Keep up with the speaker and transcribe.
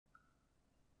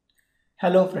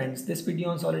Hello friends, this video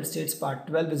on solid states part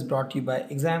 12 is brought to you by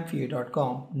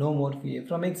examfear.com. No more fear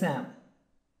from exam.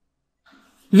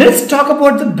 Let's talk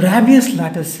about the Bravias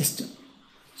lattice system.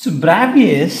 So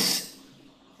Bravias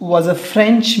was a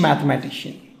French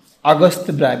mathematician, Auguste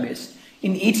Bravias.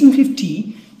 In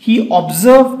 1850, he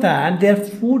observed that there are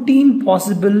 14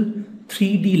 possible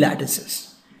 3D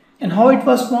lattices. And how it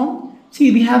was formed? See,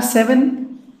 we have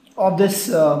 7 of this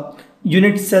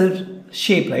unit cell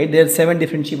shape, right? There are 7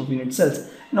 different shape of unit cells.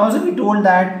 And also we told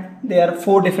that there are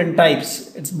 4 different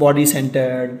types. It's body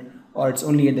centered, or it's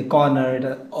only at the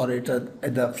corner, or it's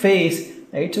at the face,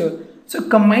 right? So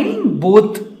combining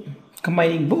both,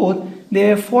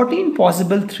 there are 14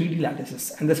 possible 3D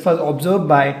lattices, and this was observed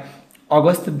by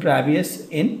Auguste Bravias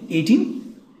in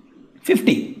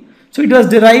 1850. So it was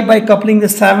derived by coupling the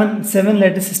 7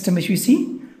 lattice system which we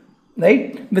see,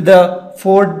 right, with the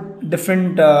 4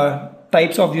 different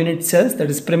types of unit cells, that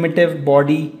is primitive,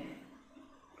 body,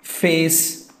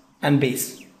 face and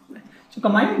base. So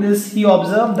combining this, he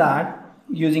observed that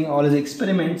using all his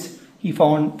experiments, he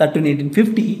found that in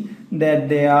 1850 that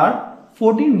there are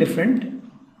 14 different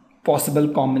possible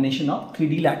combination of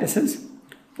 3D lattices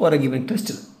for a given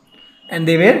crystal. And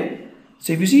they were,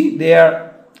 so if you see, there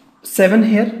are 7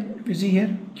 here, if you see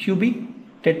here, cubic,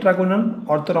 tetragonal,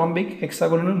 orthorhombic,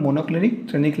 hexagonal, monoclinic,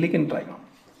 triniclinic and trigonal,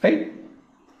 right?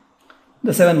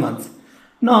 The 7 ones.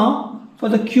 Now for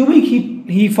the cubic,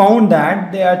 he found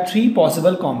that there are 3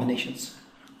 possible combinations.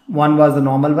 One was the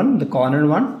normal one, the corner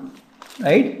one,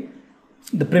 right?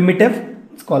 The primitive,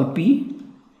 it's called P.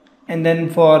 And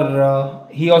then for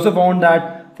he also found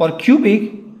that for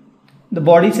cubic, the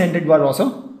body centered was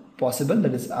also possible,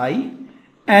 that is I,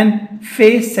 and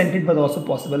face centered was also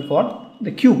possible for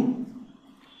the cube.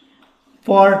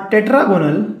 For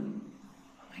tetragonal,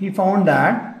 he found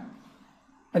that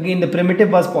again the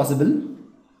primitive was possible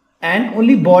and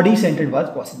only body centered was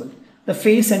possible. The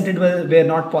face centered were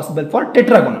not possible for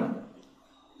tetragonal,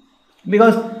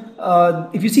 because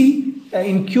if you see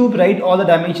in cube, right, all the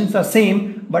dimensions are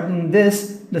same, but in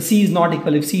this the C is not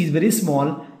equal. If C is very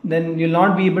small, then you will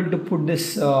not be able to put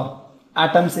this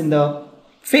atoms in the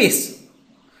face.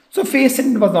 So face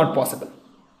centered was not possible.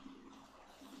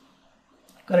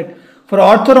 Correct. For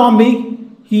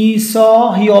orthorhombic, he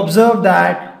observed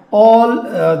that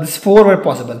all these 4 were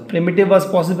possible. Primitive was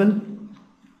possible,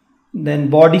 then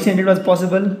body centered was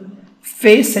possible,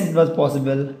 face centered was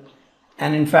possible,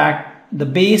 and in fact the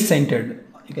base centered,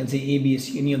 you can say A, B,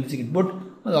 C, any of this you can put,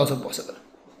 was also possible.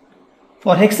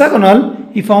 For hexagonal,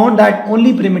 he found that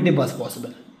only primitive was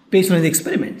possible based on his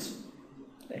experiments.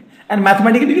 Right? And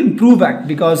mathematically you can prove that,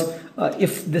 because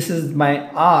if this is my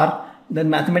R, then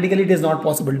mathematically it is not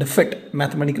possible to fit.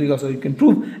 Mathematically also you can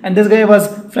prove. And this guy was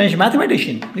French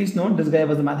mathematician. Please note, this guy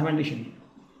was a mathematician.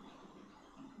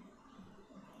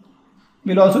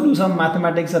 We'll also do some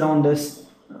mathematics around this.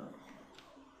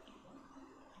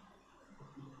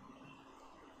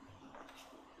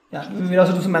 Yeah, we'll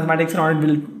also do some mathematics around it.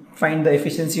 We'll find the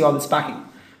efficiency of this packing.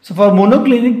 So for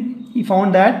monoclinic, he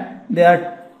found that there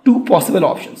are 2 possible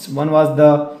options. One was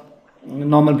the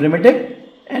normal primitive,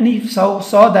 and he saw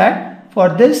that for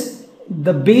this,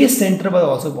 the base center was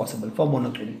also possible for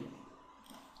monoclinic.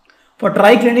 For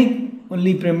triclinic,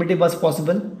 only primitive was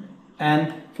possible,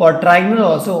 and for trigonal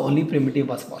also only primitive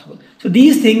was possible. So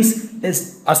these things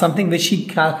are something which he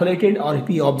calculated or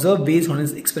he observed based on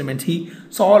his experiments. He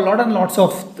saw a lot and lots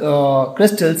of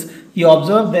crystals. He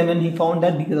observed them and he found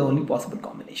that these are the only possible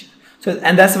combination. So,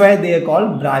 and that's why they are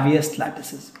called Bravias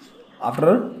lattices,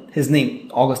 after his name,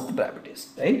 Auguste Bravias,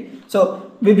 right?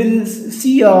 So we will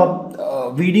see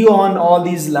a video on all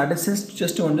these lattices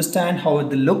just to understand how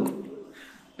they look,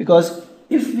 because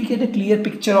if we get a clear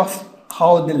picture of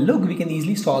how they look, we can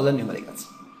easily solve the numericals.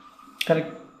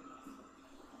 Correct?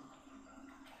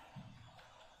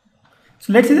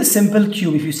 So let's say the simple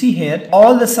cube. If you see here,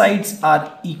 all the sides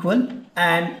are equal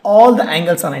and all the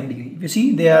angles are 90 degrees. If you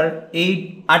see, there are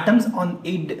 8 atoms on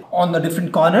the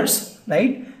different corners,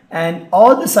 right? And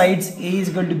all the sides, A is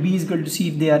equal to B is equal to C,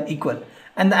 if they are equal,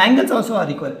 and the angles also are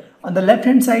equal. On the left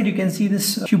hand side you can see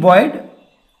this cuboid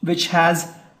which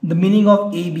has the meaning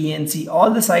of A, B and C. All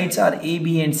the sides are A,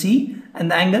 B and C, and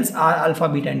the angles are alpha,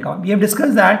 beta and gamma. We have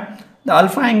discussed that the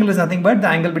alpha angle is nothing but the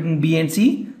angle between B and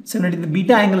C. Similarly, the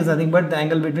beta angle is nothing but the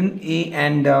angle between A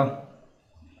and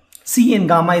C, and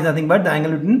gamma is nothing but the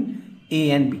angle between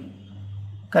A and B.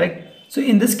 Correct? So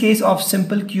in this case of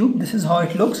simple cube, this is how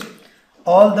it looks.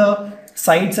 All the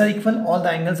sides are equal, all the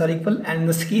angles are equal, and in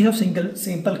the case of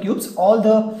simple cubes, all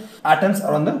the atoms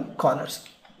are on the corners.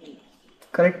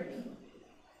 Correct?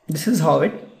 This is how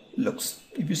it looks.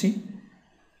 If you see,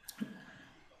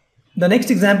 The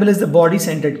next example is the body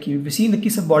centered cube. If you see in the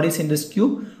case of body centered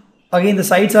cube, again the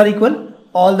sides are equal,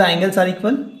 all the angles are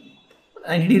equal,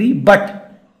 90 degree, but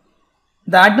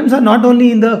the atoms are not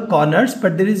only in the corners,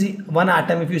 but there is one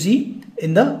atom if you see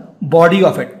in the body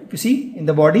of it. If you see in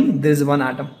the body, there is one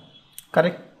atom,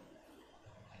 correct?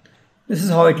 This is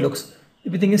how it looks.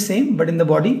 Everything is same, but in the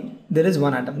body there is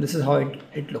one atom. This is how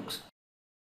it looks.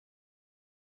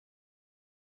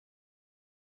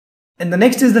 And the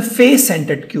next is the face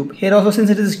centered cube. Here also,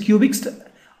 since it is cubic,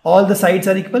 all the sides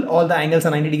are equal, all the angles are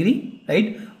 90 degree,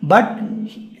 right? But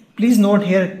please note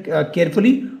here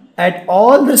carefully, at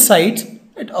all the sides,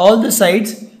 all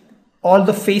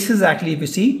the faces actually, if you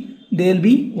see, there will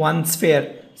be one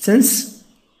sphere. Since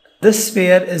this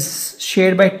sphere is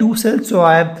shared by two cells, so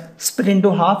I have split into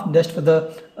half just for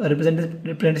the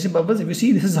representation purpose. If you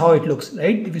see, this is how it looks,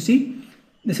 right? If you see,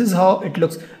 this is how it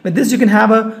looks. With this, you can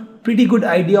have a pretty good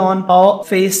idea on how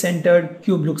face centered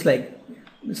cube looks like.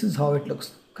 This is how it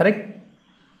looks, correct?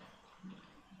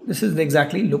 This is the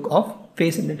exactly look of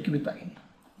face centered cubic packing.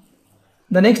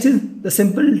 The next is the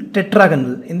simple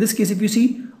tetragonal. In this case, if you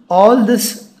see, all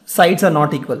these sides are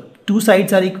not equal. Two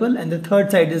sides are equal and the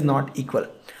third side is not equal,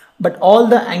 but all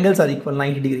the angles are equal,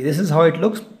 90 degree. This is how it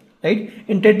looks, right?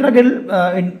 In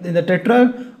tetragonal, in the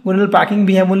tetragonal packing,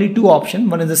 we have only two options.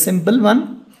 One is the simple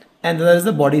one and the other is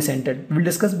the body centered. We'll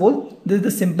discuss both. This is the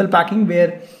simple packing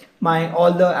where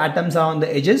all the atoms are on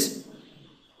the edges,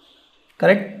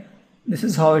 correct? This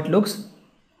is how it looks.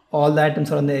 All the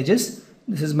atoms are on the edges.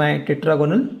 This is my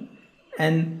tetragonal,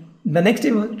 and the next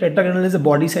tetragonal is a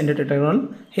body centered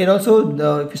tetragonal. Here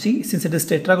also, if you see, since it is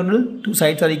tetragonal, two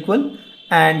sides are equal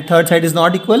and third side is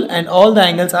not equal, and all the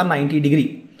angles are 90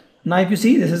 degree. Now if you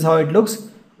see, this is how it looks.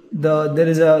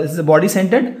 This is a body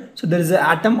centered, so there is an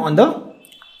atom on the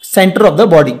center of the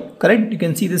body, correct? You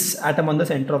can see this atom on the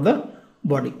center of the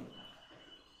body.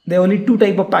 There are only two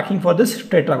type of packing for this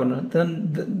tetragonal.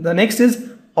 Then the next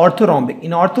is orthorhombic.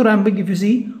 In orthorhombic, if you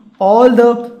see, all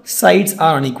the sides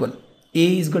are unequal.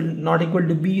 A is not equal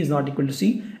to B, is not equal to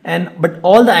C, but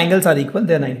all the angles are equal,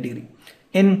 they are 90 degree.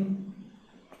 In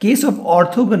case of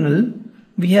orthogonal,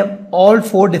 we have all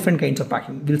four different kinds of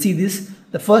packing. We'll see this.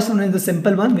 The first one is the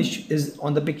simple one, which is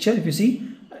on the picture. If you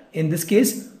see, in this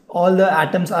case, all the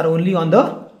atoms are only on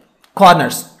the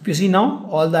corners. If you see now,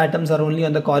 all the atoms are only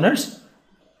on the corners,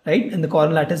 right? In the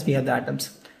coronal lattice, we have the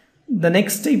atoms. The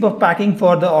next type of packing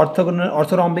for the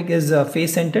orthorhombic is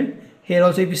face centered. Here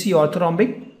also, if you see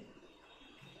orthorhombic,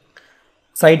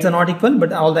 sides are not equal,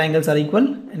 but all the angles are equal.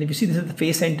 And if you see, this is the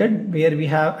face centered, where we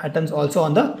have atoms also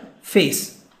on the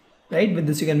face, right? With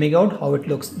this, you can make out how it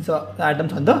looks. So the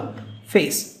atoms on the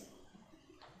face,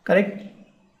 correct?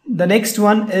 The next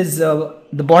one is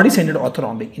the body centered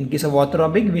orthorhombic. In case of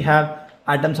orthorhombic, we have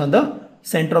atoms on the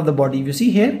center of the body. If you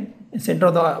see here, in center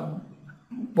of the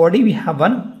body, we have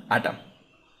one atom,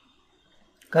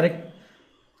 correct?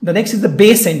 The next is the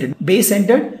base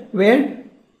centered, where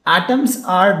atoms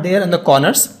are there on the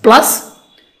corners, plus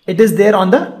it is there on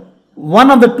the one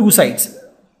of the two sides,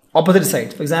 opposite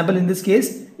sides. For example, in this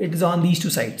case, it is on these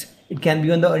two sides. It can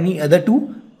be on any other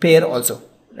two pair also,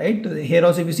 right? Here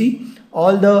also, if you see,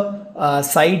 all the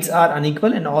sides are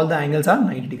unequal and all the angles are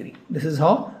 90 degree. This is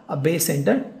how a base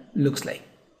centered looks like,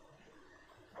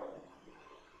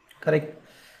 correct?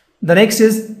 The next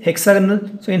is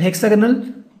hexagonal. So in hexagonal,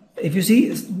 if you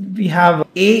see, we have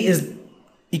A is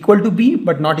equal to B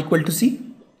but not equal to C.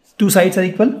 Two sides are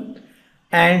equal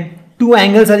and two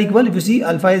angles are equal. If you see,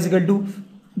 alpha is equal to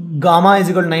gamma is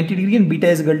equal to 90 degree and beta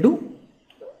is equal to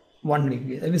 120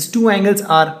 degree. That means two angles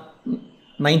are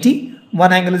 90,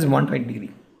 one angle is 120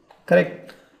 degree,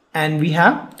 correct? And we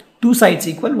have two sides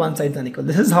equal, one side is unequal.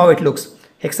 This is how it looks,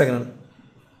 hexagonal.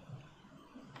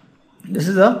 This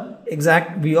is a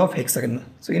exact view of hexagonal.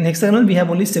 So in hexagonal, we have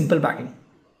only simple packing.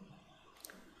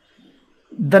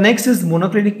 The next is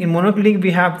monoclinic. In monoclinic,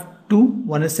 we have two.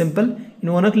 One is simple. In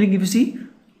monoclinic, if you see,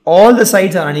 all the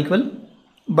sides are unequal,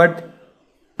 but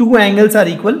two angles are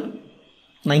equal,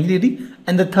 90 degree,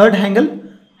 and the third angle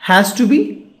has to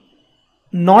be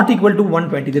not equal to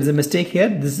 120. There is a mistake here.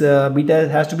 This beta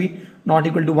has to be not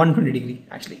equal to 120 degree.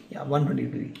 Actually, yeah, 120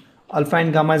 degree. Alpha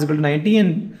and gamma is equal to 90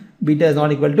 and beta is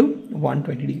not equal to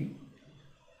 120 degree.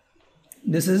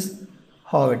 This is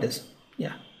how it is.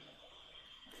 Yeah.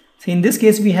 So in this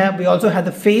case, we also have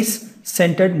the face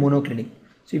centered monoclinic.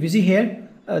 So if you see here,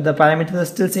 the parameters are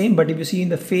still same, but if you see in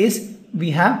the face,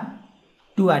 we have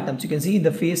two atoms. You can see in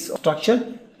the face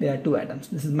structure, there are two atoms.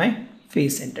 This is my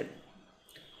face centered.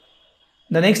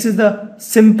 The next is the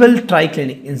simple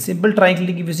triclinic. In simple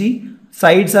triclinic, if you see,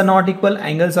 sides are not equal,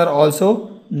 angles are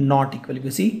also not equal. If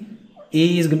you see,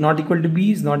 A is not equal to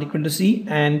B, is not equal to C,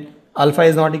 and alpha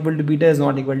is not equal to beta is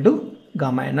not equal to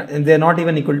gamma, and they are not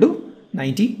even equal to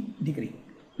 90 degree.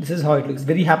 This is how it looks.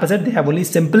 Very haphazard. They have only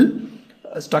simple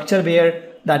structure where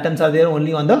the atoms are there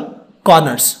only on the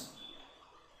corners.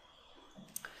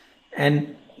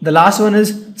 And the last one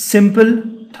is simple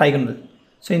trigonal.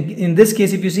 So in this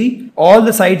case, if you see, all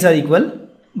the sides are equal,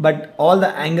 but all the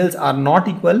angles are not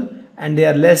equal and they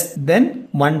are less than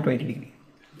 120 degree.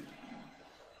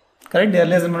 Correct? They are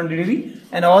less than 120 degree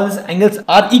and all these angles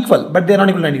are equal, but they are not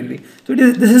equal to 90 degree. So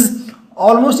this is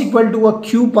almost equal to a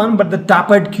cube one, but the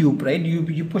tapered cube, right?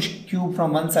 You push cube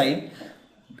from one side,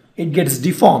 it gets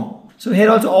deformed. So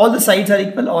here also all the sides are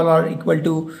equal, all are equal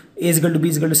to A is equal to B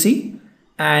is equal to C,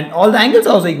 and all the angles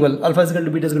are also equal, alpha is equal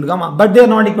to beta is equal to gamma, but they are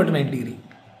not equal to 90 degree.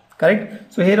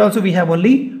 Correct? So here also we have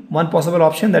only one possible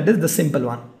option, that is the simple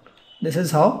one. This is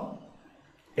how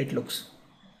it looks.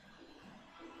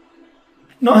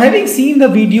 Now, having seen the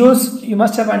videos, you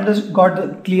must have got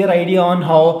a clear idea on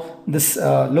how this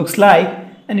looks like.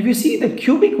 And if you see the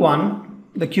cubic one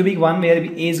where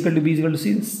A is equal to B is equal to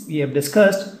C, we have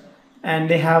discussed, and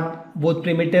they have both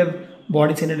primitive,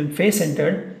 body centered and face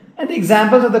centered. And the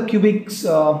examples of the cubic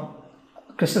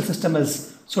crystal system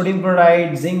is sodium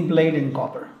chloride, zinc plate and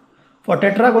copper. For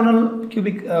tetragonal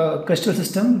cubic crystal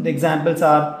system, the examples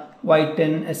are white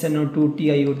tin, SnO2,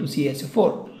 TiO2,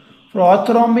 CaSO4. For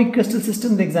orthorhombic crystal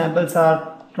system, the examples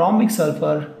are rhombic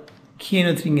sulfur,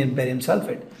 KNO3 and barium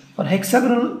sulfate. For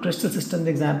hexagonal crystal system, the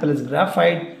example is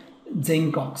graphite,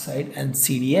 zinc oxide and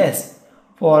CDS.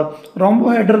 For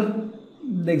rhombohedral,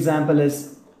 the example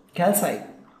is calcite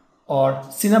or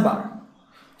cinnabar.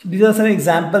 So these are some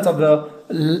examples of the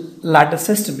lattice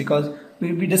system, because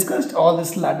we discussed all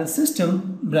this lattice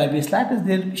system, Bravias lattice.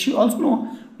 There you should also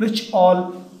know which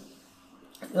all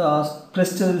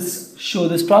crystals show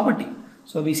this property.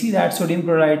 So we see that sodium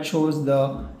chloride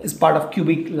is part of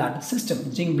cubic lattice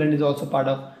system. Zinc blende is also part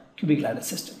of cubic lattice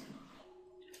system.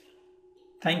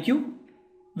 Thank you.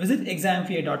 Visit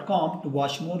examfear.com to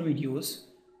watch more videos,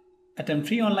 attempt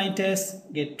free online tests,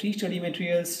 get free study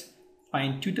materials,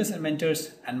 find tutors and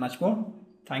mentors, and much more.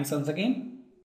 Thanks once again.